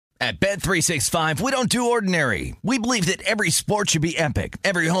At Bet365, we don't do ordinary. We believe that every sport should be epic.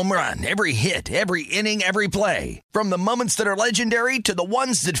 Every home run, every hit, every inning, every play. From the moments that are legendary to the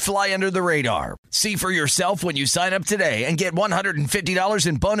ones that fly under the radar. See for yourself when you sign up today and get $150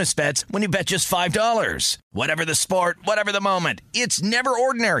 in bonus bets when you bet just $5. Whatever the sport, whatever the moment, it's never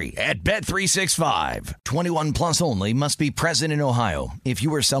ordinary at Bet365. 21 plus only. Must be present in Ohio. If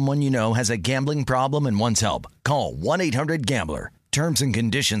you or someone you know has a gambling problem and wants help, call 1-800-GAMBLER. Terms and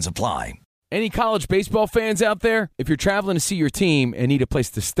conditions apply. Any college baseball fans out there? If you're traveling to see your team and need a place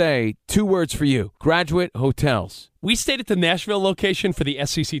to stay, 2 words for you: Graduate Hotels. We stayed at the Nashville location for the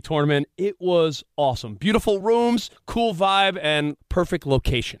SEC tournament. It was awesome. Beautiful rooms, cool vibe, and perfect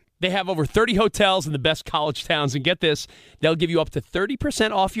location. They have over 30 hotels in the best college towns, and get this, they'll give you up to 30%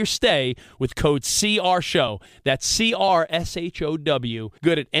 off your stay with code CRSHOW. That's CRSHOW.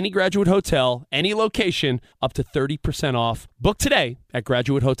 Good at any Graduate Hotel, any location, up to 30% off. Book today at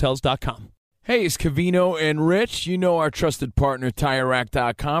graduatehotels.com. Hey, it's Cavino and Rich. You know our trusted partner,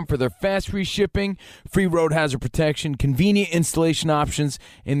 TireRack.com, for their fast free shipping, free road hazard protection, convenient installation options,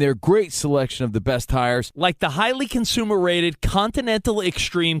 and their great selection of the best tires. Like the highly consumer-rated Continental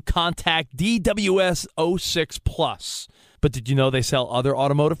Extreme Contact DWS 06 Plus. But did you know they sell other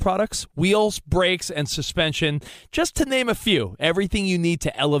automotive products? Wheels, brakes, and suspension, just to name a few. Everything you need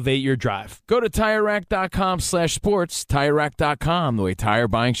to elevate your drive. Go to TireRack.com/sports. TireRack.com, the way tire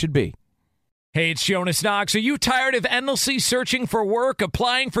buying should be. Hey, it's Jonas Knox. Are you tired of endlessly searching for work,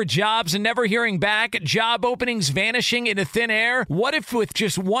 applying for jobs, and never hearing back? Job openings vanishing into thin air? What if with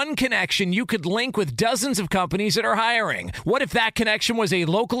just one connection, you could link with dozens of companies that are hiring? What if that connection was a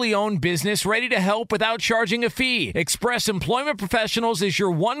locally owned business ready to help without charging a fee? Express Employment Professionals is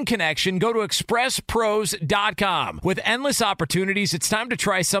your one connection. Go to expresspros.com. With endless opportunities, it's time to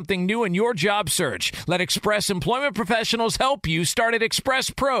try something new in your job search. Let Express Employment Professionals help you. Start at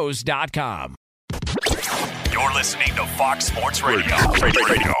expresspros.com. You're listening to Fox Sports Radio.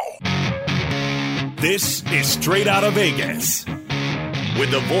 This is Straight Out of Vegas.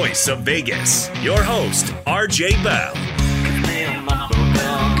 With the voice of Vegas, your host, RJ Bell. Give me a number,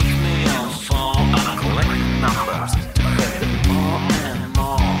 Bell. Give me a phone. I'm collecting numbers. More and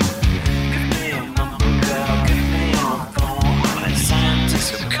more. Give me a number, Bell. Give me a phone. I'm a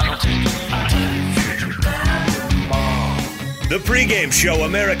scientist of counting. I tell you future more. The pregame show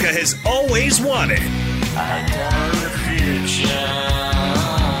America has always wanted. I tell the future.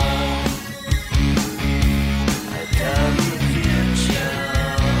 I tell the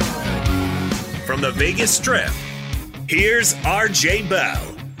future. From the Vegas Strip, here's RJ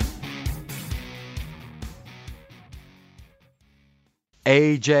Bell.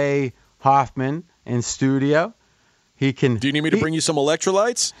 AJ Hoffman in studio. He can. Do you need me to bring you some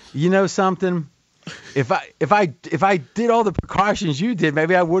electrolytes? You know something? If I did all the precautions you did,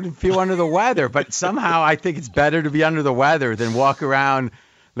 maybe I wouldn't feel under the weather. But somehow I think it's better to be under the weather than walk around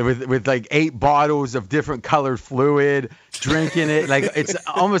with like 8 bottles of different colored fluid, drinking it. Like it's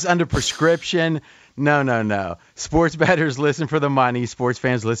almost under prescription. No. Sports bettors listen for the money. Sports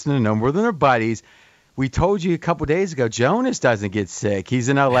fans listen to no more than their buddies. We told you a couple days ago, Jonas doesn't get sick. He's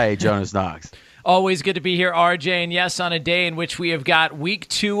in L.A., Jonas Knox. Always good to be here, RJ. And yes, on a day in which we have got week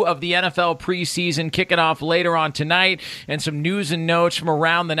 2 of the NFL preseason kicking off later on tonight, and some news and notes from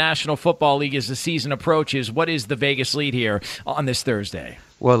around the National Football League as the season approaches. What is the Vegas lead here on this Thursday?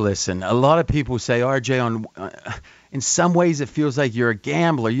 Well, listen, a lot of people say, RJ, in some ways it feels like you're a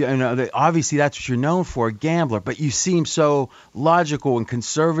gambler. You know, obviously that's what you're known for, a gambler. But you seem so logical and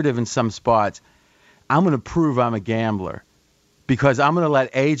conservative in some spots. I'm going to prove I'm a gambler, because I'm going to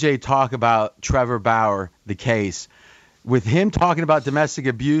let AJ talk about Trevor Bauer, the case. With him talking about domestic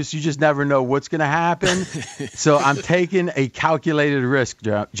abuse, you just never know what's going to happen. So I'm taking a calculated risk,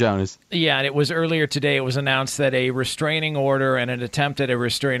 Jonas. Yeah, and it was earlier today, it was announced that a restraining order and an attempt at a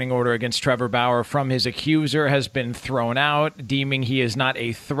restraining order against Trevor Bauer from his accuser has been thrown out, deeming he is not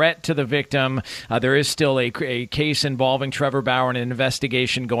a threat to the victim. There is still a case involving Trevor Bauer and an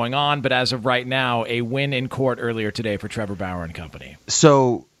investigation going on, but as of right now, a win in court earlier today for Trevor Bauer and company.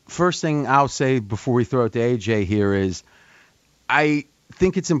 So first thing I'll say before we throw it to AJ here is, I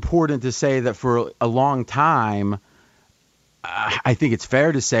think it's important to say that for a long time, I think it's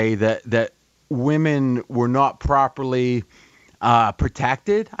fair to say that women were not properly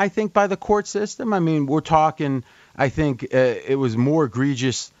protected, I think, by the court system. I mean, we're talking, I think it was more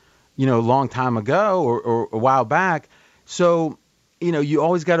egregious, a long time ago or a while back. So, you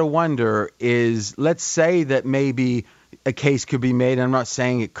always got to wonder is, let's say that maybe a case could be made. I'm not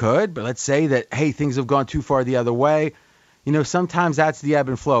saying it could, but let's say that, hey, things have gone too far the other way. Sometimes that's the ebb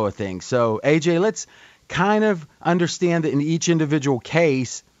and flow of things. So, AJ, let's kind of understand that in each individual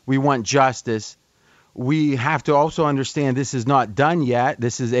case, We want justice. We have to also understand this is not done yet.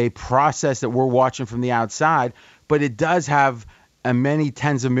 This is a process that we're watching from the outside, but it does have a many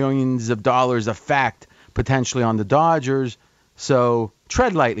tens of millions of dollars effect potentially on the Dodgers. So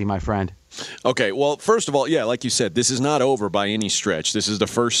tread lightly, my friend. Okay, well, first of all, yeah, like you said, this is not over by any stretch. This is the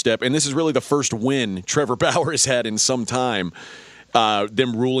first step, and this is really the first win Trevor Bauer has had in some time,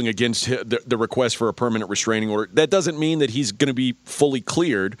 them ruling against the request for a permanent restraining order. That doesn't mean that he's going to be fully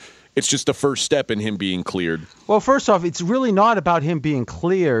cleared. It's just the first step in him being cleared. Well, first off, it's really not about him being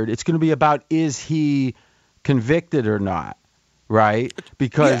cleared. It's going to be about, is he convicted or not, right?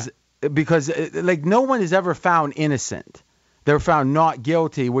 Because like, no one is ever found innocent. They're found not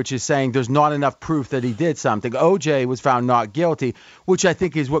guilty, which is saying there's not enough proof that he did something. OJ was found not guilty, which I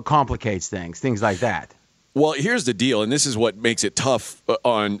think is what complicates things like that. Well, here's the deal, and this is what makes it tough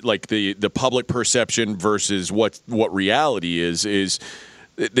on like the public perception versus what reality is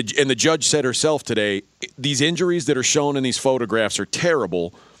and the judge said herself today, these injuries that are shown in these photographs are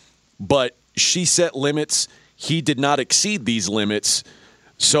terrible, but she set limits. He did not exceed these limits,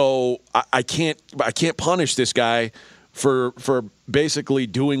 so I can't punish this guy for basically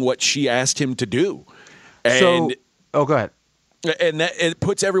doing what she asked him to do. And go ahead. And that it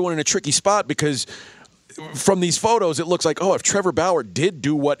puts everyone in a tricky spot because from these photos, it looks like, if Trevor Bauer did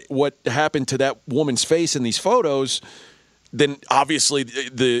do what happened to that woman's face in these photos, then obviously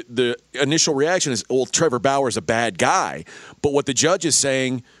the initial reaction is, well, Trevor Bauer is a bad guy. But what the judge is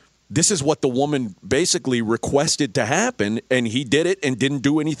saying, this is what the woman basically requested to happen, and he did it and didn't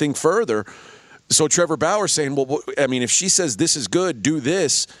do anything further. So Trevor Bauer saying, well, I mean, if she says this is good, do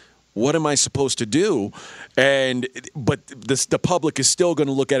this, what am I supposed to do? But the public is still going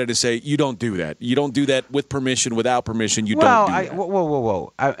to look at it and say, you don't do that. You don't do that with permission, without permission. You don't do that.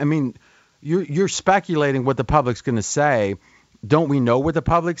 Whoa. I mean, you're speculating what the public's going to say. Don't we know what the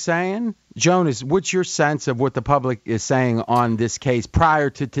public's saying? Jonas, what's your sense of what the public is saying on this case prior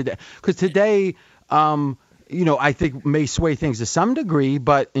to today? Because today, I think may sway things to some degree,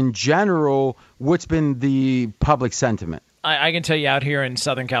 but in general, what's been the public sentiment? I can tell you out here in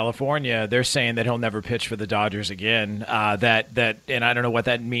Southern California, they're saying that he'll never pitch for the Dodgers again. That and I don't know what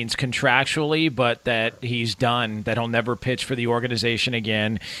that means contractually, but that he's done, that he'll never pitch for the organization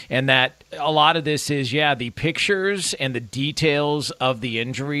again. And that a lot of this is, the pictures and the details of the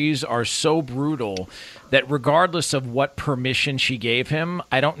injuries are so brutal that regardless of what permission she gave him,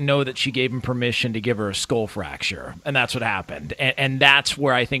 I don't know that she gave him permission to give her a skull fracture. And that's what happened. And that's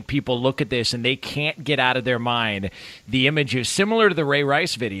where I think people look at this and they can't get out of their mind the images similar to the Ray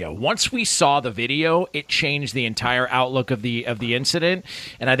Rice video. Once we saw the video, it changed the entire outlook of the incident.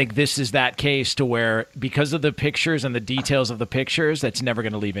 And I think this is that case to where, because of the pictures and the details of the pictures, that's never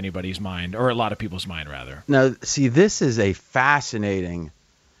going to leave anybody's mind, or a lot of people's mind, rather. Now, see, this is a fascinating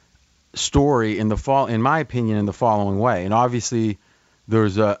story in my opinion, in the following way. And obviously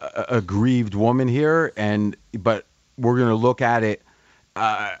there's a grieved woman here, but we're going to look at it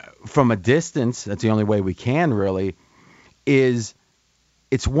from a distance. That's the only way we can really. It's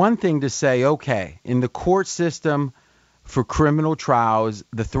one thing to say, okay, in the court system for criminal trials,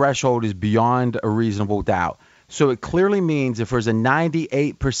 the threshold is beyond a reasonable doubt. So it clearly means if there's a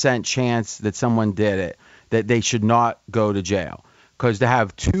 98% chance that someone did it, that they should not go to jail. Because to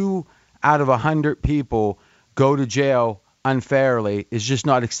have 2 out of 100 people go to jail unfairly is just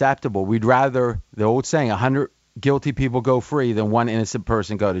not acceptable. We'd rather, the old saying, 100 guilty people go free than 1 innocent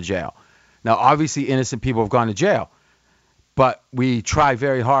person go to jail. Now, obviously, innocent people have gone to jail, but we try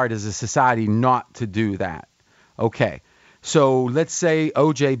very hard as a society not to do that. Okay, so let's say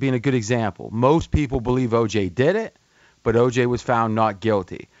OJ being a good example. Most people believe OJ did it, but OJ was found not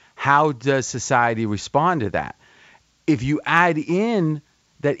guilty. How does society respond to that? If you add in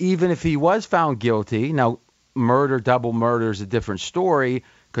that even if he was found guilty, now murder, double murder is a different story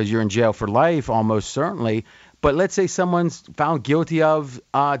because you're in jail for life almost certainly, but let's say someone's found guilty of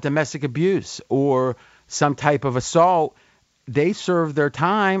domestic abuse or some type of assault, they serve their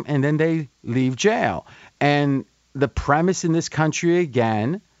time and then they leave jail. And the premise in this country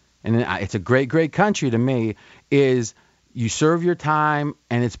again, and it's a great, great country to me, is you serve your time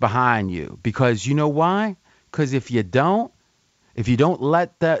and it's behind you. Because you know why? Because if you don't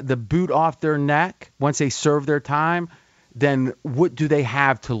let the boot off their neck once they serve their time, then what do they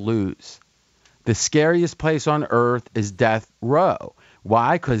have to lose? The scariest place on earth is death row.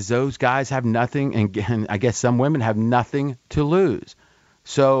 Why? Because those guys have nothing, and I guess some women have nothing to lose.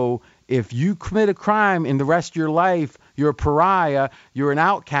 So if you commit a crime in the rest of your life, you're a pariah, you're an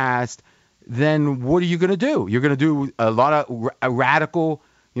outcast, then what are you going to do? You're going to do a lot of radical,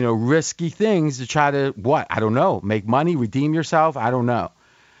 risky things to try to, I don't know, make money, redeem yourself? I don't know.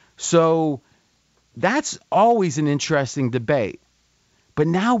 So that's always an interesting debate. But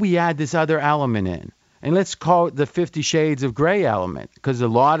now we add this other element in. And let's call it the 50 Shades of Grey element, because a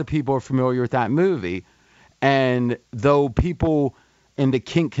lot of people are familiar with that movie. And though people in the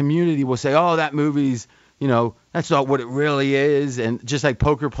kink community will say, oh, that movie's, that's not what it really is. And just like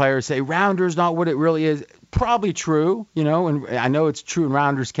poker players say, Rounder's not what it really is. Probably true, and I know it's true in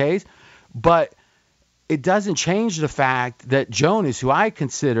Rounder's case. But it doesn't change the fact that Jonas, who I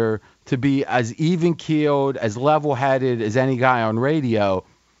consider to be as even-keeled, as level-headed as any guy on radio,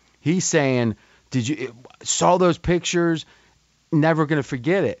 he's saying, saw those pictures, never going to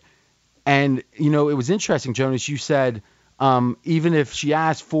forget it. And, it was interesting, Jonas, you said, even if she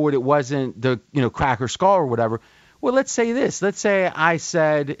asked for it, it wasn't the, crack her skull or whatever. Well, let's say this. Let's say I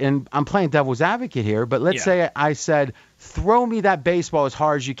said, and I'm playing devil's advocate here, but let's say I said, throw me that baseball as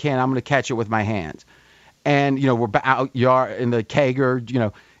hard as you can. I'm going to catch it with my hands. And, we're out yard in the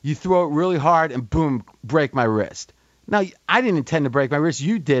kegger, you throw it really hard and boom, break my wrist. Now, I didn't intend to break my wrist.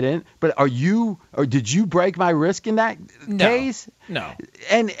 You didn't. But did you break my wrist in that case? No.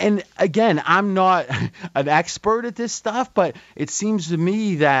 And again, I'm not an expert at this stuff, but it seems to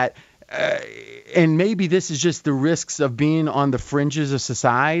me that, and maybe this is just the risks of being on the fringes of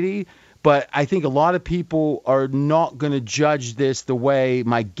society, but I think a lot of people are not going to judge this the way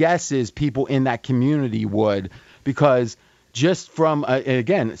my guess is people in that community would, because just from,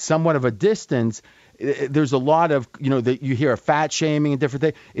 again, somewhat of a distance, there's a lot of, that you hear of fat shaming and different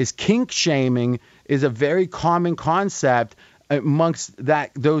things. Is kink shaming is a very common concept amongst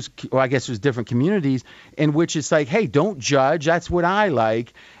those, I guess there's different communities in which it's like, hey, don't judge. That's what I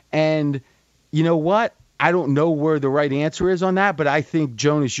like. And you know what? I don't know where the right answer is on that, but I think,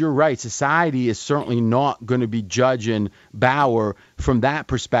 Jonas, you're right. Society is certainly not going to be judging Bauer from that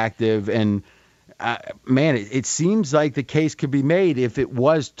perspective. And man, it seems like the case could be made if it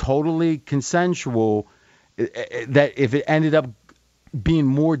was totally consensual, that if it ended up being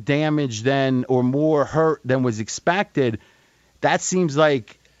more damage than or more hurt than was expected, that seems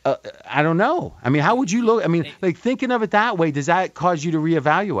like, I don't know. I mean, how would you look? I mean, like thinking of it that way, does that cause you to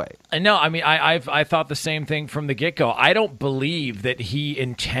reevaluate? No, I mean, I thought the same thing from the get-go. I don't believe that he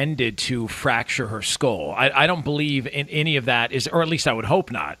intended to fracture her skull. I don't believe in any of that, or at least I would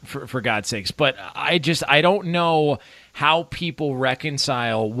hope not, for God's sakes. But I don't know how people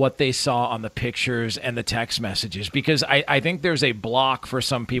reconcile what they saw on the pictures and the text messages, because I think there's a block for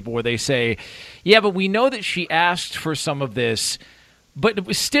some people where they say, yeah, but we know that she asked for some of this.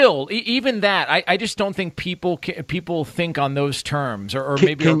 But still, even that, I just don't think people think on those terms, or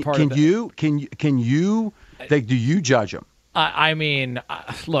maybe are part of it. Can you like, do you judge them? I mean,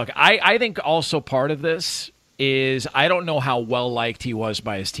 look, I think also part of this is I don't know how well liked he was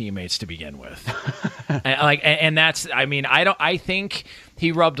by his teammates to begin with, and that's, I mean, I think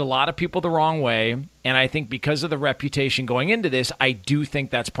he rubbed a lot of people the wrong way, and I think because of the reputation going into this, I do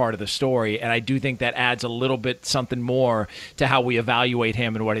think that's part of the story, and I do think that adds a little bit something more to how we evaluate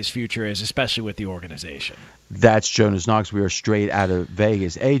him and what his future is, especially with the organization. That's Jonas Knox. We are straight out of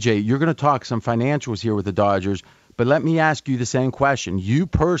Vegas. AJ, you're going to talk some financials here with the Dodgers, but let me ask you the same question. You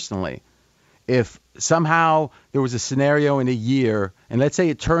personally, if somehow there was a scenario in a year, and let's say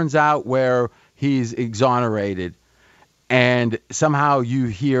it turns out where he's exonerated, and somehow you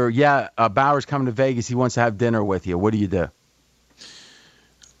hear, Bauer's coming to Vegas, he wants to have dinner with you, what do you do?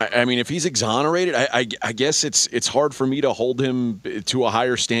 I mean, if he's exonerated, I guess it's hard for me to hold him to a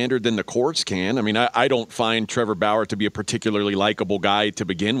higher standard than the courts can. I mean, I don't find Trevor Bauer to be a particularly likable guy to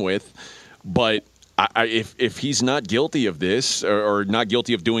begin with, but if he's not guilty of this or not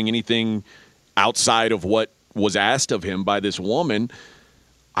guilty of doing anything outside of what was asked of him by this woman,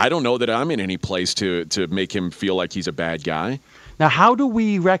 I don't know that I'm in any place to make him feel like he's a bad guy. Now, how do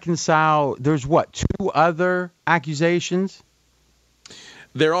we reconcile? There's two other accusations?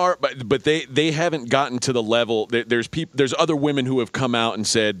 There are, but they haven't gotten to the level. There's other women who have come out and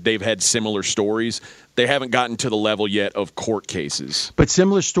said they've had similar stories. They haven't gotten to the level yet of court cases. But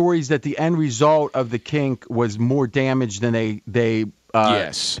similar stories that the end result of the kink was more damage than they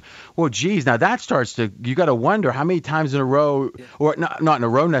yes. Well, geez, now that starts to, you got to wonder how many times in a row, or not in a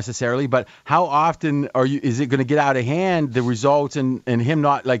row necessarily, but how often is it going to get out of hand, the results, and him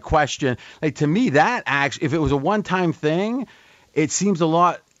not like question, like to me that actually, if it was a one-time thing, it seems a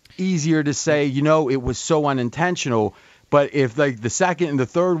lot easier to say, it was so unintentional. But if like the second and the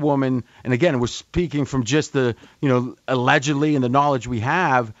third woman, and again, we're speaking from just the, allegedly and the knowledge we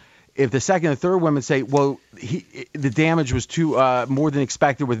have, if the second and third women say, well, the damage was too more than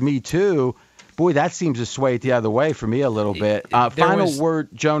expected with me too, boy, that seems to sway it the other way for me a little bit. Final word,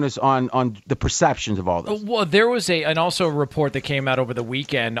 Jonas, on the perceptions of all this. Well, there was also a report that came out over the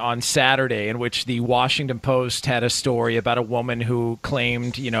weekend on Saturday in which the Washington Post had a story about a woman who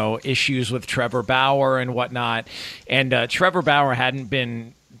claimed, issues with Trevor Bauer and whatnot. And Trevor Bauer hadn't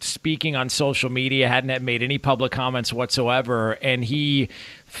been speaking on social media, hadn't made any public comments whatsoever, and he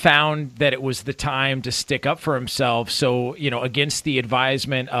found that it was the time to stick up for himself. So, against the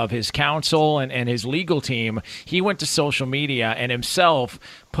advisement of his counsel and his legal team, he went to social media and himself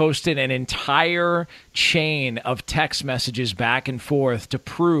posted an entire chain of text messages back and forth to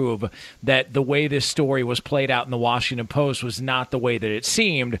prove that the way this story was played out in the Washington Post was not the way that it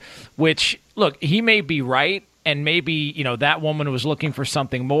seemed, which, look, he may be right. And maybe, that woman was looking for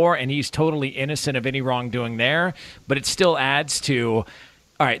something more, and he's totally innocent of any wrongdoing there. But it still adds to,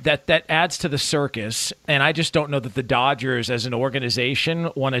 all right, that adds to the circus. And I just don't know that the Dodgers as an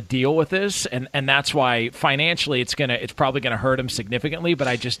organization want to deal with this. And that's why financially it's probably going to hurt him significantly. But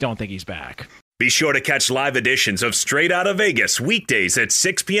I just don't think he's back. Be sure to catch live editions of Straight Outta Vegas weekdays at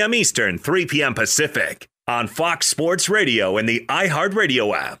 6 p.m. Eastern, 3 p.m. Pacific on Fox Sports Radio and the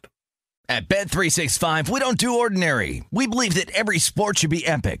iHeartRadio app. At Bet365, we don't do ordinary. We believe that every sport should be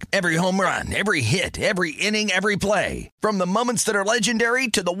epic. Every home run, every hit, every inning, every play. From the moments that are legendary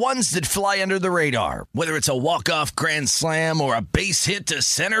to the ones that fly under the radar. Whether it's a walk-off grand slam or a base hit to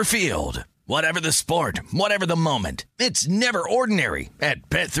center field. Whatever the sport, whatever the moment. It's never ordinary at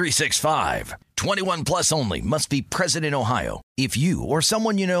Bet365. 21 plus only. Must be present in Ohio. If you or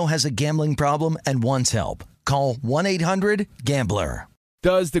someone you know has a gambling problem and wants help, call 1-800-GAMBLER.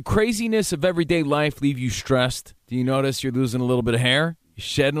 Does the craziness of everyday life leave you stressed? Do you notice you're losing a little bit of hair? You're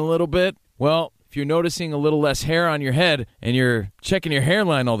shedding a little bit? Well, if you're noticing a little less hair on your head and you're checking your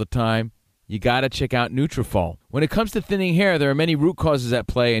hairline all the time, you got to check out Nutrafol. When it comes to thinning hair, there are many root causes at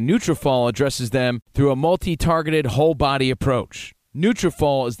play, and Nutrafol addresses them through a multi-targeted whole-body approach.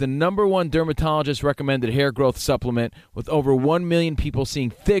 Nutrafol is the #1 dermatologist-recommended hair growth supplement, with over 1 million people seeing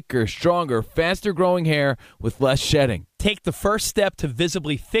thicker, stronger, faster-growing hair with less shedding. Take the first step to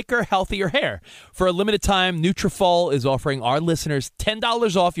visibly thicker, healthier hair. For a limited time, Nutrafol is offering our listeners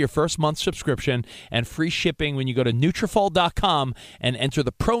 $10 off your first month subscription and free shipping when you go to Nutrafol.com and enter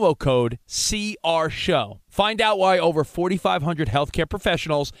the promo code CRSHOW. Find out why over 4,500 healthcare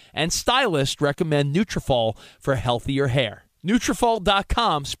professionals and stylists recommend Nutrafol for healthier hair.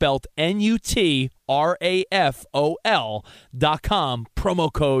 Nutrafol.com, spelled Nutrafol.com,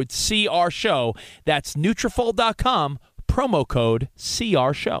 promo code CRSHOW. That's Nutrafol.com, promo code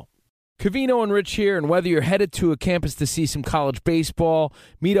CRSHOW. Covino and Rich here, and whether you're headed to a campus to see some college baseball,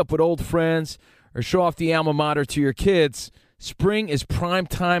 meet up with old friends, or show off the alma mater to your kids, spring is prime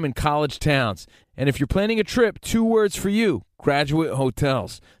time in college towns. And if you're planning a trip, 2 words for you: Graduate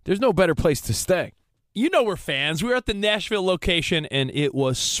Hotels. There's no better place to stay. You know we're fans. We were at the Nashville location, and it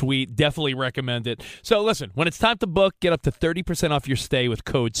was sweet. Definitely recommend it. So listen, when it's time to book, get up to 30% off your stay with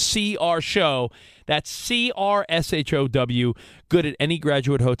code CRSHOW. That's CRSHOW. Good at any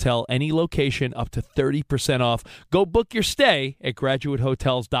Graduate Hotel, any location, up to 30% off. Go book your stay at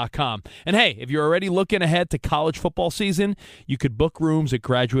graduatehotels.com. And hey, if you're already looking ahead to college football season, you could book rooms at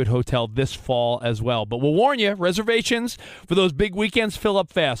Graduate Hotel this fall as well. But we'll warn you, reservations for those big weekends fill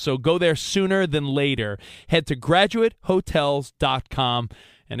up fast, so go there sooner than later. Head to graduatehotels.com.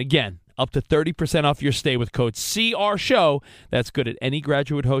 And again, up to 30% off your stay with code CRSHOW. That's good at any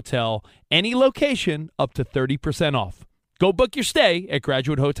Graduate Hotel, any location, up to 30% off. Go book your stay at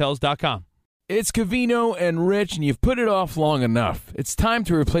graduatehotels.com. It's Covino and Rich, and you've put it off long enough. It's time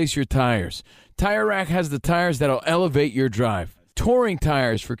to replace your tires. Tire Rack has the tires that'll elevate your drive. Touring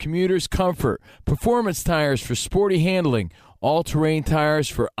tires for commuters' comfort, performance tires for sporty handling, all-terrain tires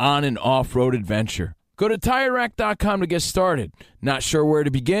for on- and off-road adventure. Go to TireRack.com to get started. Not sure where to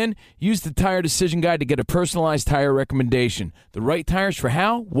begin? Use the Tire Decision Guide to get a personalized tire recommendation. The right tires for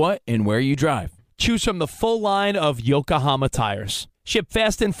how, what, and where you drive. Choose from the full line of Yokohama tires. Ship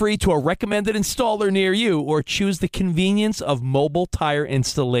fast and free to a recommended installer near you, or choose the convenience of mobile tire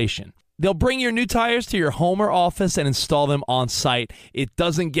installation. They'll bring your new tires to your home or office and install them on site. It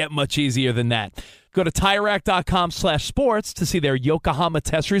doesn't get much easier than that. Go to TireRack.com/sports to see their Yokohama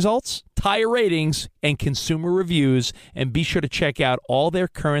test results, tire ratings, and consumer reviews, and be sure to check out all their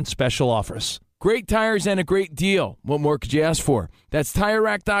current special offers. Great tires and a great deal. What more could you ask for? That's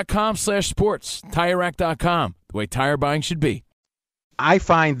TireRack.com/sports. TireRack.com, the way tire buying should be. I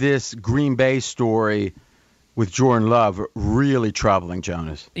find this Green Bay story with Jordan Love really troubling,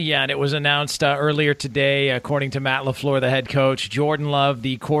 Jonas. Yeah, and it was announced earlier today, according to Matt LaFleur, the head coach, Jordan Love,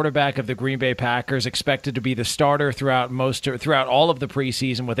 the quarterback of the Green Bay Packers, expected to be the starter throughout all of the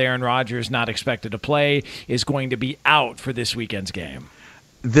preseason, with Aaron Rodgers not expected to play, is going to be out for this weekend's game.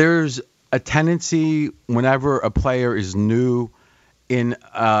 There's a tendency whenever a player is new in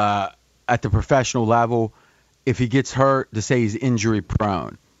at the professional level, if he gets hurt, to say he's injury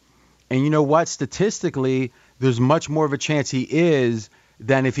prone. And you know what? Statistically, there's much more of a chance he is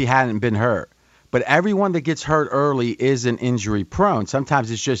than if he hadn't been hurt. But everyone that gets hurt early isn't injury prone.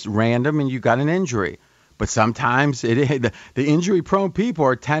 Sometimes it's just random and you got an injury. But sometimes the injury prone people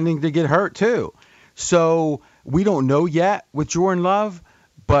are tending to get hurt too. So we don't know yet with Jordan Love,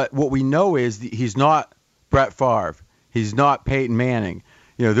 but what we know is he's not Brett Favre. He's not Peyton Manning.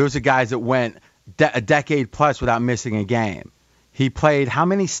 You know, those are guys that went a decade plus without missing a game. He played how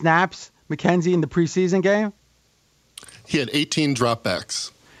many snaps, Mackenzie, in the preseason game? He had 18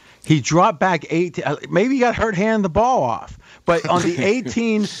 dropbacks. He dropped back 18. Maybe he got hurt handing the ball off. But on the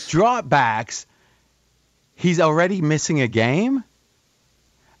 18 dropbacks, he's already missing a game?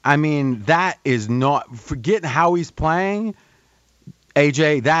 I mean, that is not – forgetting how he's playing,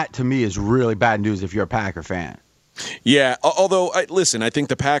 AJ, that to me is really bad news if you're a Packer fan. Yeah, although, listen, I think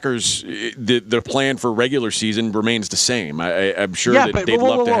the Packers, the plan for regular season remains the same. I'm sure that they'd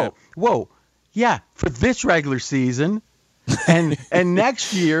love to have. Whoa, yeah, for this regular season, and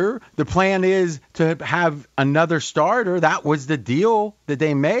next year, the plan is to have another starter. That was the deal that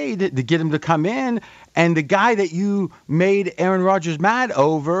they made to get him to come in. And the guy that you made Aaron Rodgers mad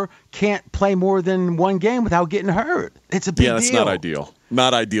over can't play more than one game without getting hurt. It's a big deal. Yeah, that's not ideal.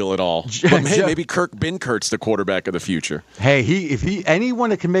 Not ideal at all. But hey, maybe Kirk Binkert's the quarterback of the future. Hey, if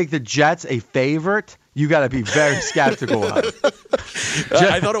anyone that can make the Jets a favorite, you got to be very skeptical of.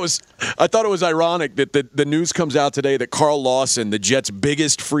 I thought it was ironic that the news comes out today that Carl Lawson, the Jets'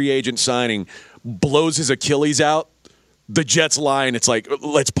 biggest free agent signing, blows his Achilles out. The Jets line, it's like,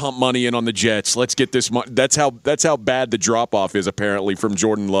 let's pump money in on the Jets. Let's get this money. That's how bad the drop-off is, apparently, from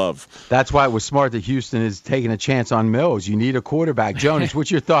Jordan Love. That's why it was smart that Houston is taking a chance on Mills. You need a quarterback. Jonas, what's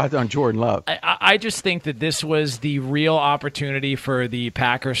your thought on Jordan Love? I just think that this was the real opportunity for the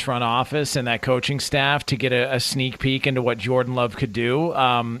Packers front office and that coaching staff to get a sneak peek into what Jordan Love could do.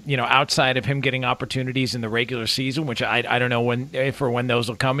 Outside of him getting opportunities in the regular season, which I don't know if or when those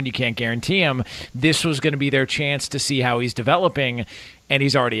will come, and you can't guarantee them, this was going to be their chance to see how he's developing, and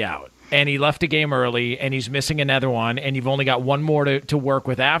he's already out. And he left a game early, and he's missing another one, and you've only got one more to work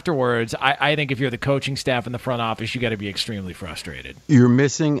with afterwards. I think if you're the coaching staff in the front office, you got to be extremely frustrated. You're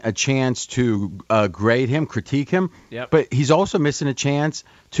missing a chance to grade him, critique him, Yep. But he's also missing a chance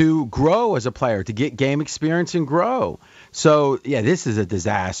to grow as a player, to get game experience and grow. So, yeah, this is a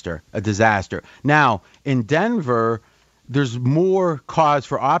disaster. Now, in Denver, there's more cause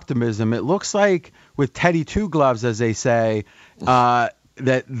for optimism. It looks like with Teddy Two Gloves, as they say, that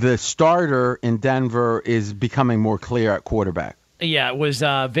the starter in Denver is becoming more clear at quarterback. Yeah, it was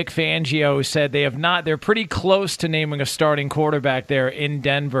Vic Fangio who said they're pretty close to naming a starting quarterback there in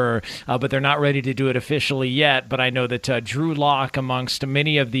Denver, but they're not ready to do it officially yet. But I know that Drew Lock, amongst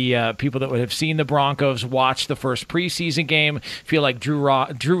many of the people that would have seen the Broncos watch the first preseason game, feel like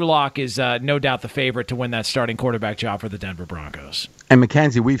Drew Lock is no doubt the favorite to win that starting quarterback job for the Denver Broncos. And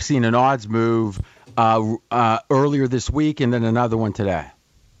Mackenzie, we've seen an odds move earlier this week and then another one today.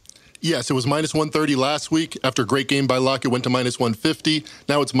 Yes, it was minus 130 last week. After a great game by Locke, it went to minus 150.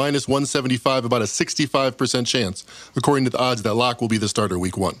 Now it's minus 175, about a 65% chance, according to the odds, that Locke will be the starter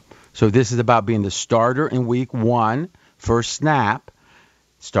week 1. So this is about being the starter in week 1, first snap,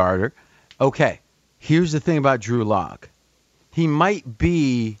 starter. Okay, here's the thing about Drew Lock. He might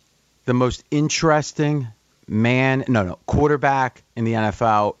be the most interesting quarterback in the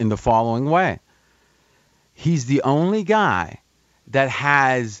NFL in the following way. He's the only guy that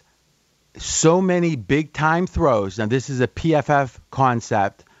has so many big-time throws. Now, this is a PFF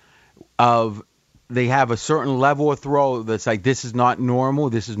concept of they have a certain level of throw that's like, this is not normal.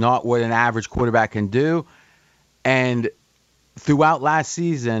 This is not what an average quarterback can do. And throughout last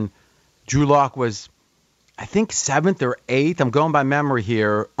season, Drew Lock was, I think, 7th or 8th. I'm going by memory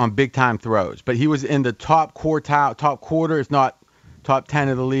here on big-time throws. But he was in the top quarter, if not top 10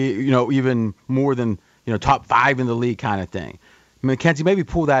 of the league, even more than, top 5 in the league kind of thing. Mackenzie, maybe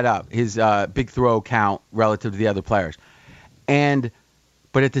pull that up, his big throw count relative to the other players.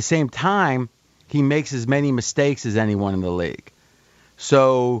 But at the same time, he makes as many mistakes as anyone in the league.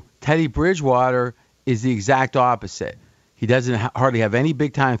 So Teddy Bridgewater is the exact opposite. He doesn't hardly have any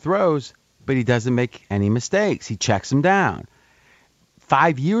big-time throws, but he doesn't make any mistakes. He checks them down.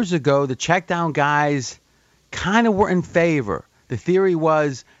 5 years ago, the check down guys kind of were in favor. The theory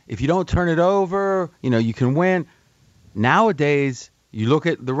was if you don't turn it over, you can win. Nowadays, you look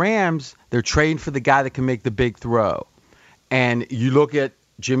at the Rams, they're trading for the guy that can make the big throw. And you look at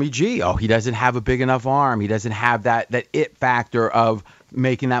Jimmy G. Oh, he doesn't have a big enough arm. He doesn't have that it factor of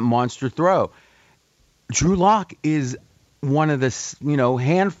making that monster throw. Drew Lock is one of the,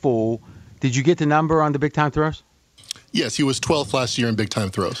 handful. Did you get the number on the big-time throws? Yes, he was 12th last year in big-time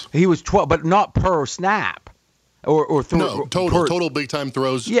throws. He was 12, but not per snap. Or no, total big-time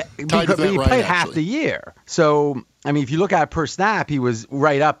throws. Yeah, tied but he Ryan, played half the year. So, if you look at it per snap, he was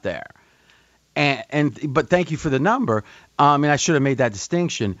right up there. But thank you for the number. I should have made that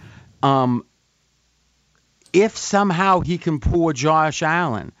distinction. If somehow he can pull a Josh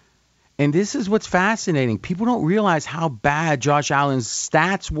Allen, and this is what's fascinating, people don't realize how bad Josh Allen's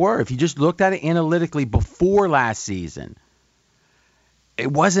stats were. If you just looked at it analytically before last season,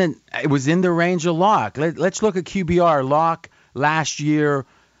 it was in the range of Lock. Let's look at QBR. Lock last year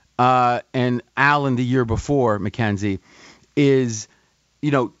and Allen the year before, Mackenzie, is,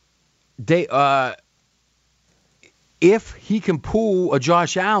 if he can pull a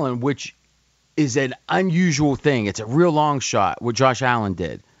Josh Allen, which is an unusual thing, it's a real long shot, what Josh Allen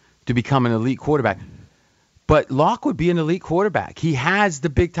did to become an elite quarterback. But Lock would be an elite quarterback. He has the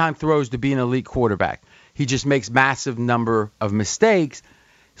big-time throws to be an elite quarterback. He just makes massive number of mistakes.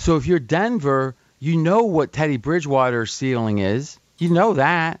 So if you're Denver, you know what Teddy Bridgewater's ceiling is. You know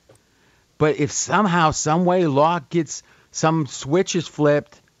that. But if somehow, some way, Lock gets some switches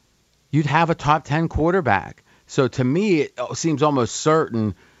flipped, you'd have a top 10 quarterback. So to me, it seems almost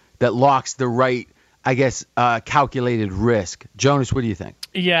certain that Lock's the right, calculated risk. Jonas, what do you think?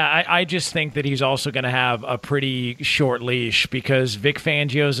 Yeah, I just think that he's also going to have a pretty short leash because Vic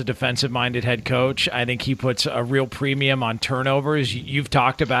Fangio is a defensive-minded head coach. I think he puts a real premium on turnovers. You've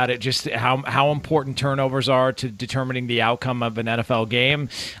talked about it, just how important turnovers are to determining the outcome of an NFL game.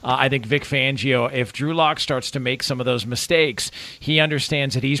 I think Vic Fangio, if Drew Lock starts to make some of those mistakes, he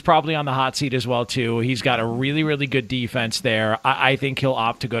understands that he's probably on the hot seat as well, too. He's got a really, really good defense there. I think he'll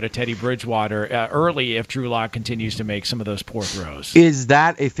opt to go to Teddy Bridgewater early if Drew Lock continues to make some of those poor throws. Is that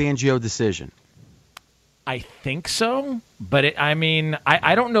a Fangio decision? I think so, but I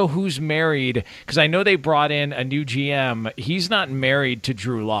don't know who's married because I know they brought in a new GM. He's not married to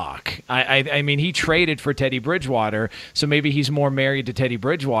Drew Lock. He traded for Teddy Bridgewater, so maybe he's more married to Teddy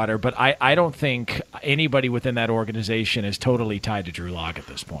Bridgewater, but I don't think anybody within that organization is totally tied to Drew Lock at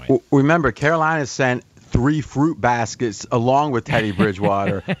this point. Remember, Carolina sent 3 fruit baskets along with Teddy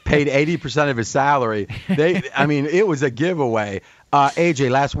Bridgewater, paid 80% of his salary. It was a giveaway. AJ,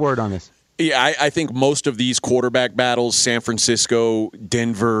 last word on this. Yeah, I think most of these quarterback battles, San Francisco,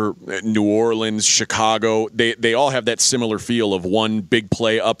 Denver, New Orleans, Chicago, they all have that similar feel of one big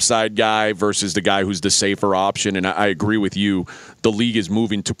play upside guy versus the guy who's the safer option. And I agree with you. The league is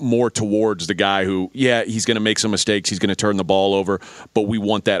moving more towards the guy who, he's going to make some mistakes. He's going to turn the ball over. But we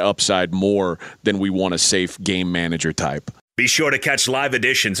want that upside more than we want a safe game manager type. Be sure to catch live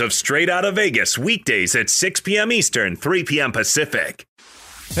editions of Straight Outta Vegas weekdays at 6 p.m. Eastern, 3 p.m. Pacific.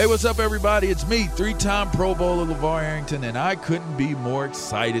 Hey, what's up, everybody? It's me, 3-time Pro Bowler LeVar Arrington, and I couldn't be more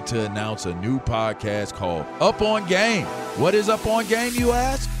excited to announce a new podcast called Up On Game. What is Up On Game, you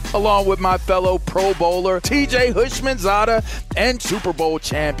ask? Along with my fellow Pro Bowler, TJ Hushmanzada, and Super Bowl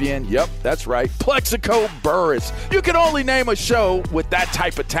champion, yep, that's right, Plexico Burress. You can only name a show with that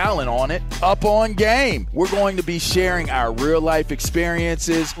type of talent on it. Up On Game. We're going to be sharing our real-life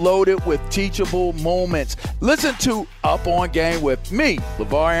experiences loaded with teachable moments. Listen to Up On Game with me,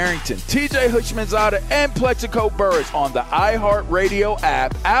 LeVar Arrington, TJ Hushmanzada, and Plexico Burress on the iHeartRadio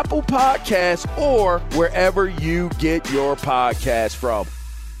app, Apple Podcasts, or wherever you get your podcasts from.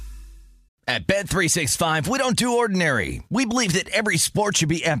 At Bet365, we don't do ordinary. We believe that every sport should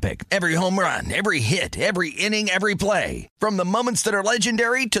be epic. Every home run, every hit, every inning, every play. From the moments that are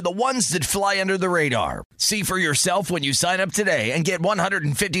legendary to the ones that fly under the radar. See for yourself when you sign up today and get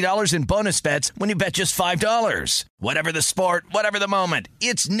 $150 in bonus bets when you bet just $5. Whatever the sport, whatever the moment,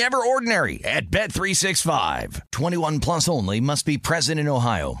 it's never ordinary at Bet365. 21 plus only. Must be present in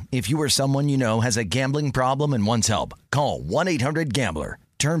Ohio. If you or someone you know has a gambling problem and wants help, call 1-800-GAMBLER.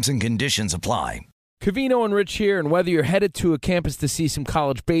 Terms and conditions apply. Covino and Rich here, and whether you're headed to a campus to see some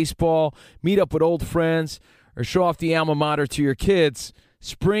college baseball, meet up with old friends, or show off the alma mater to your kids,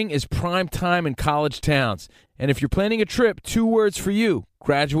 spring is prime time in college towns. And if you're planning a trip, 2 words for you: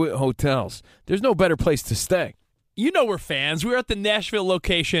 Graduate Hotels. There's no better place to stay. You know we're fans. We were at the Nashville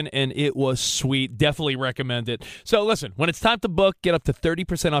location, and it was sweet. Definitely recommend it. So listen, when it's time to book, get up to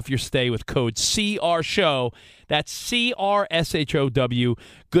 30% off your stay with code CRSHOW. That's CRSHOW.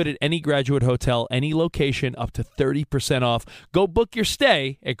 Good at any Graduate Hotel, any location, up to 30% off. Go book your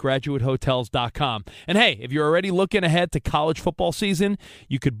stay at graduatehotels.com. And hey, if you're already looking ahead to college football season,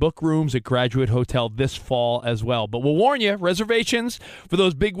 you could book rooms at Graduate Hotel this fall as well. But we'll warn you, reservations for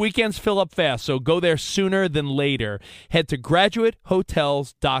those big weekends fill up fast, so go there sooner than later. Head to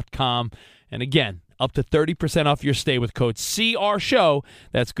graduatehotels.com. And again, up to 30% off your stay with code CRSHOW.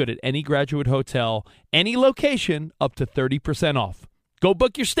 That's good at any Graduate Hotel, any location, up to 30% off. Go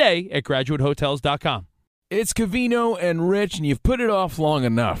book your stay at graduatehotels.com. It's Covino and Rich, and you've put it off long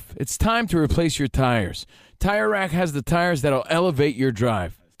enough. It's time to replace your tires. Tire Rack has the tires that'll elevate your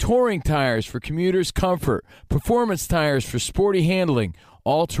drive. Touring tires for commuters' comfort, performance tires for sporty handling,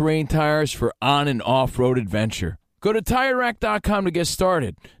 all-terrain tires for on- and off-road adventure. Go to TireRack.com to get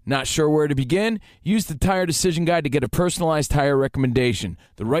started. Not sure where to begin? Use the Tire Decision Guide to get a personalized tire recommendation.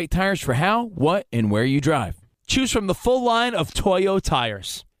 The right tires for how, what, and where you drive. Choose from the full line of Toyo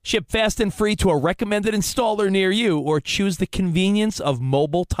tires. Ship fast and free to a recommended installer near you, or choose the convenience of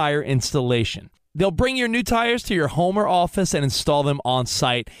mobile tire installation. They'll bring your new tires to your home or office and install them on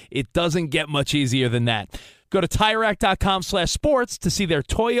site. It doesn't get much easier than that. Go to TireRack.com/sports to see their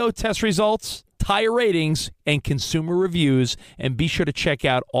Toyo test results, tire ratings, and consumer reviews, and be sure to check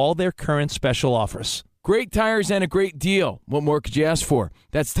out all their current special offers. Great tires and a great deal. What more could you ask for?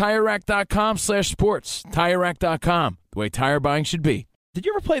 That's TireRack.com/sports. TireRack.com, the way tire buying should be. Did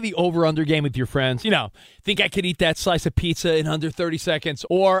you ever play the over-under game with your friends? You know, think I could eat that slice of pizza in under 30 seconds?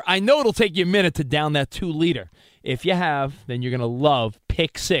 Or I know it'll take you a minute to down that 2-liter. If you have, then you're going to love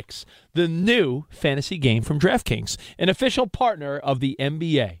Pick 6, the new fantasy game from DraftKings, an official partner of the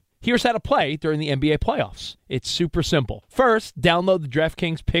NBA. Here's how to play during the NBA playoffs. It's super simple. First, download the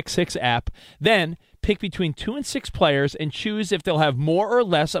DraftKings Pick 6 app. Then, pick between 2 and 6 players and choose if they'll have more or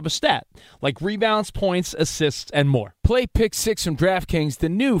less of a stat, like rebounds, points, assists, and more. Play Pick 6 from DraftKings, the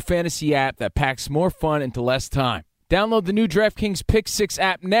new fantasy app that packs more fun into less time. Download the new DraftKings Pick 6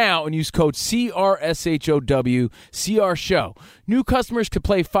 app now and use code CRSHOW, CRSHOW. New customers could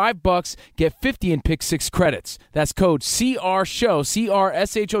play $5, get 50 in Pick 6 credits. That's code CRSHOW,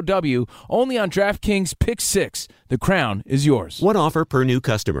 CRSHOW, only on DraftKings Pick 6. The crown is yours. One offer per new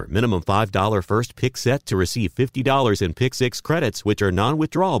customer. Minimum $5 first pick set to receive $50 in Pick 6 credits, which are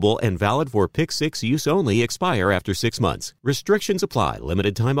non-withdrawable and valid for Pick 6 use only. Expire after 6 months. Restrictions apply.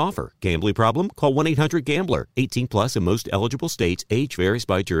 Limited time offer. Gambling problem? Call 1-800-GAMBLER. 18 plus in most eligible states. Age varies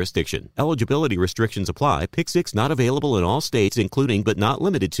by jurisdiction. Eligibility restrictions apply. Pick 6 not available in all states, including but not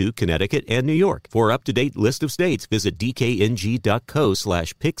limited to Connecticut and New York. For up-to-date list of states, visit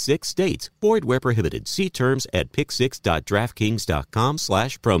dkng.co/pick6states. Void where prohibited. See terms at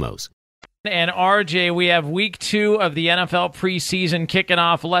pick6.draftkings.com/promos. And RJ, we have week 2 of the NFL preseason kicking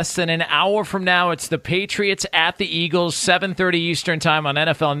off less than an hour from now. It's the Patriots at the Eagles, 7:30 Eastern time on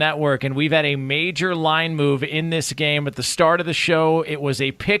NFL Network. And we've had a major line move in this game. At the start of the show, it was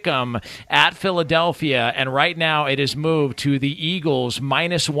a pick'em at Philadelphia. And right now it is moved to the Eagles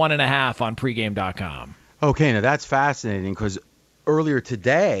 -1.5 on pregame.com. Okay, now that's fascinating because earlier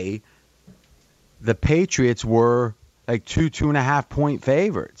today, the Patriots were like 2.5 point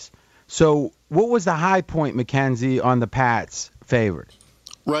favorites. So what was the high point, Mackenzie, on the Pats favored?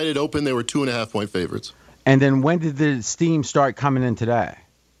 Right at open, they were 2.5 point favorites. And then when did the steam start coming in today?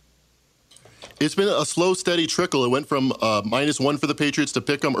 It's been a slow, steady trickle. It went from -1 for the Patriots to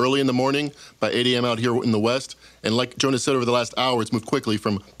pick them early in the morning by 8 a.m. out here in the West. And like Jonas said, over the last hour, it's moved quickly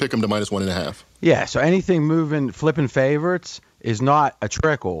from pick them to -1.5. Yeah, so anything moving, flipping favorites is not a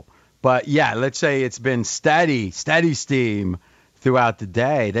trickle. But, yeah, let's say it's been steady steam throughout the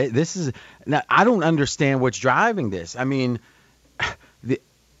day. This is now, I don't understand what's driving this. I mean,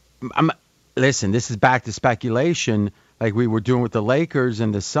 listen, this is back to speculation like we were doing with the Lakers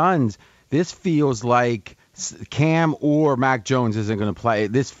and the Suns. This feels like Cam or Mac Jones isn't going to play.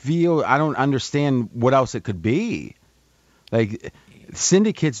 I don't understand what else it could be. Like,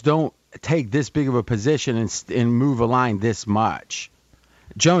 syndicates don't take this big of a position and move a line this much.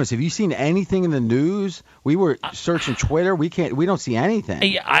 Jonas, have you seen anything in the news? We were searching Twitter. We don't see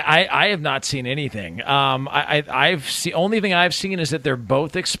anything. I have not seen anything. Only thing I've seen is that they're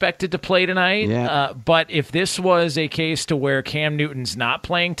both expected to play tonight. Yeah. But if this was a case to where Cam Newton's not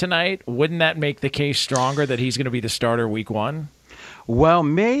playing tonight, wouldn't that make the case stronger that he's going to be the starter week 1? Well,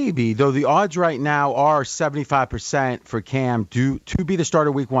 maybe, though the odds right now are 75% for Cam to be the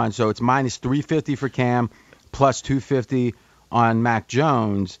starter week 1. So it's -350 for Cam, plus 250 on Mac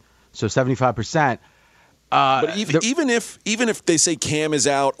Jones, so 75%. But even if they say Cam is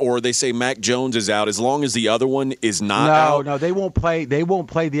out or they say Mac Jones is out, as long as the other one is not out. No, they won't play. They won't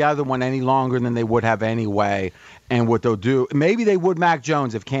play the other one any longer than they would have anyway. And what they'll do, maybe they would Mac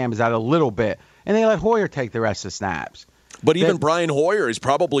Jones if Cam is out a little bit, and they let Hoyer take the rest of the snaps. But even Brian Hoyer is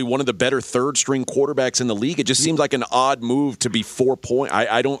probably one of the better third-string quarterbacks in the league. It just seems like an odd move to be 4 point.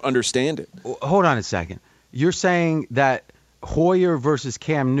 I don't understand it. Hold on a second. You're saying that Hoyer versus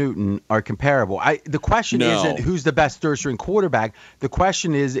Cam Newton are comparable. The question isn't who's the best third-string quarterback. The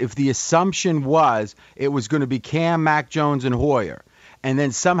question is if the assumption was it was going to be Cam, Mac Jones, and Hoyer, and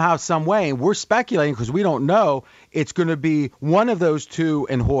then somehow, some way, and we're speculating because we don't know, it's going to be one of those two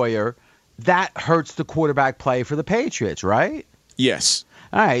and Hoyer, that hurts the quarterback play for the Patriots, right? Yes.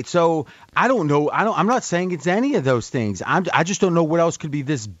 All right, so I don't know. I'm not saying it's any of those things. I just don't know what else could be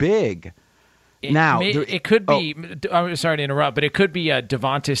this big. It could be. I'm sorry to interrupt, but it could be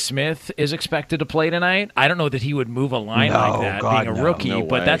Devonta Smith is expected to play tonight. I don't know that he would move a line like that, being a rookie. No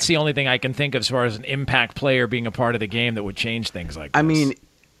but way. that's the only thing I can think of as far as an impact player being a part of the game that would change things like this. I mean,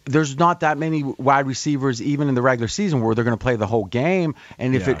 there's not that many wide receivers even in the regular season where they're going to play the whole game.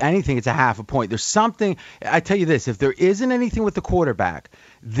 And if anything, it's a half a point. There's something. I tell you this: if there isn't anything with the quarterback,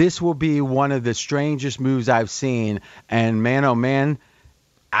 this will be one of the strangest moves I've seen. And man, oh man,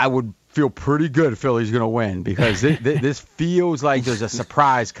 I would feel pretty good if Philly's going to win because this feels like there's a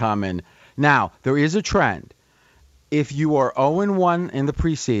surprise coming. Now, there is a trend. If you are 0-1 in the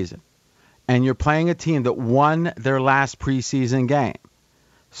preseason and you're playing a team that won their last preseason game,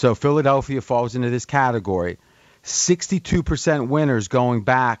 so Philadelphia falls into this category, 62% winners going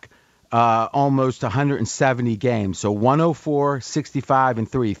back almost 170 games. So 104, 65, and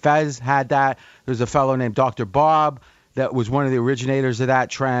 3. Fez had that. There's a fellow named Dr. Bob that was one of the originators of that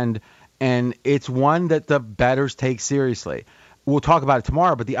trend. And it's one that the bettors take seriously. We'll talk about it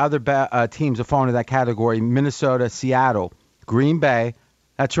tomorrow, but the other teams that fall into that category, Minnesota, Seattle, Green Bay.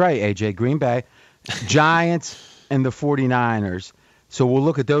 That's right, AJ, Green Bay. Giants and the 49ers. So we'll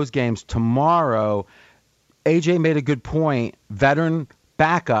look at those games tomorrow. AJ made a good point. Veteran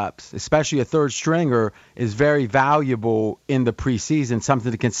backups, especially a third stringer, is very valuable in the preseason,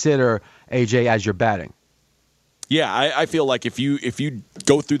 something to consider, AJ, as you're betting. Yeah, I feel like if you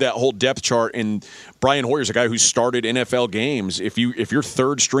go through that whole depth chart, and Brian Hoyer's a guy who started NFL games, if your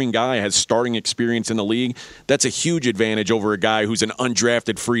third string guy has starting experience in the league, that's a huge advantage over a guy who's an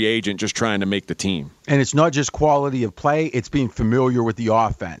undrafted free agent just trying to make the team. And it's not just quality of play, it's being familiar with the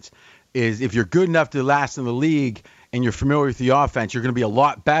offense. If you're good enough to last in the league and you're familiar with the offense, you're going to be a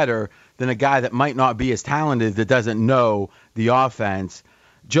lot better than a guy that might not be as talented that doesn't know the offense.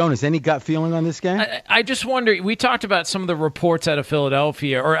 Jonas, any gut feeling on this game? I just wonder, we talked about some of the reports out of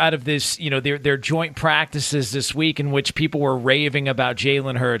Philadelphia or out of this, their joint practices this week in which people were raving about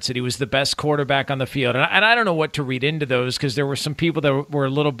Jalen Hurts, that he was the best quarterback on the field. And I don't know what to read into those because there were some people that were a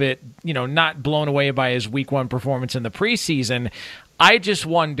little bit, not blown away by his week one performance in the preseason. I just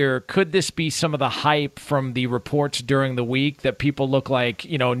wonder, could this be some of the hype from the reports during the week that people look like,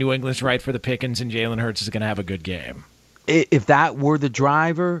 New England's right for the pickings and Jalen Hurts is going to have a good game? If that were the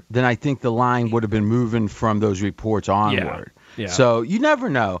driver, then I think the line would have been moving from those reports onward. Yeah. So you never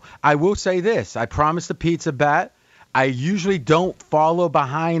know. I will say this. I promised a pizza bet. I usually don't follow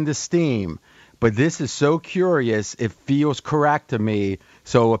behind the steam, but this is so curious. It feels correct to me.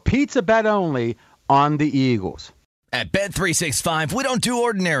 So a pizza bet only on the Eagles. At Bet365, we don't do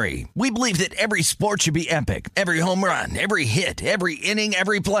ordinary. We believe that every sport should be epic. Every home run, every hit, every inning,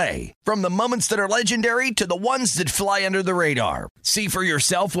 every play. From the moments that are legendary to the ones that fly under the radar. See for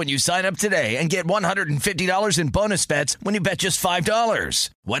yourself when you sign up today and get $150 in bonus bets when you bet just $5.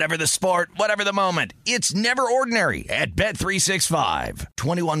 Whatever the sport, whatever the moment, it's never ordinary at Bet365.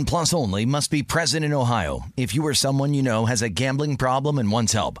 21 plus only. Must be present in Ohio. If you or someone you know has a gambling problem and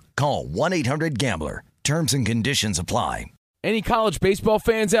wants help, call 1-800-GAMBLER. Terms and conditions apply. Any college baseball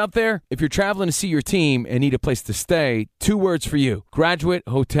fans out there? If you're traveling to see your team and need a place to stay, 2 words for you: Graduate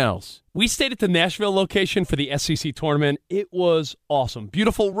Hotels. We stayed at the Nashville location for the SEC tournament. It was awesome.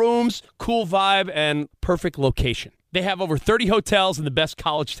 Beautiful rooms, cool vibe, and perfect location. They have over 30 hotels in the best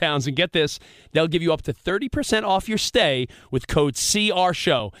college towns, and get this, they'll give you up to 30% off your stay with code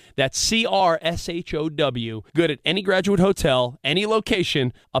CRSHOW. That's CRSHOW. Good at any Graduate Hotel, any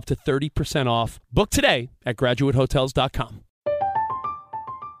location, up to 30% off. Book today at graduatehotels.com.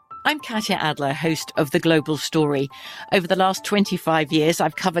 I'm Katya Adler, host of The Global Story. Over the last 25 years,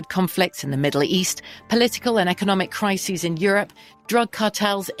 I've covered conflicts in the Middle East, political and economic crises in Europe, drug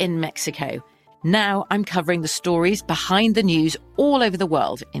cartels in Mexico. Now I'm covering the stories behind the news all over the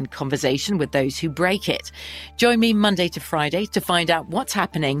world in conversation with those who break it. Join me Monday to Friday to find out what's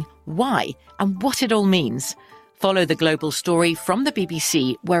happening, why, and what it all means. Follow The Global Story from the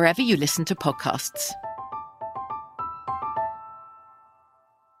BBC wherever you listen to podcasts.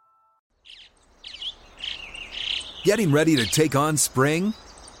 Getting ready to take on spring?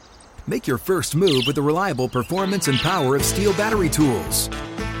 Make your first move with the reliable performance and power of Steel battery tools.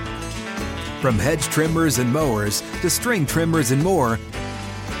 From hedge trimmers and mowers to string trimmers and more,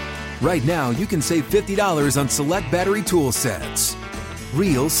 right now you can save $50 on select battery tool sets.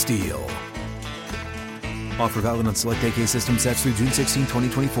 Real Steel. Offer valid on select AK system sets through June 16,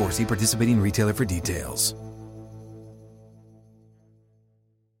 2024. See participating retailer for details.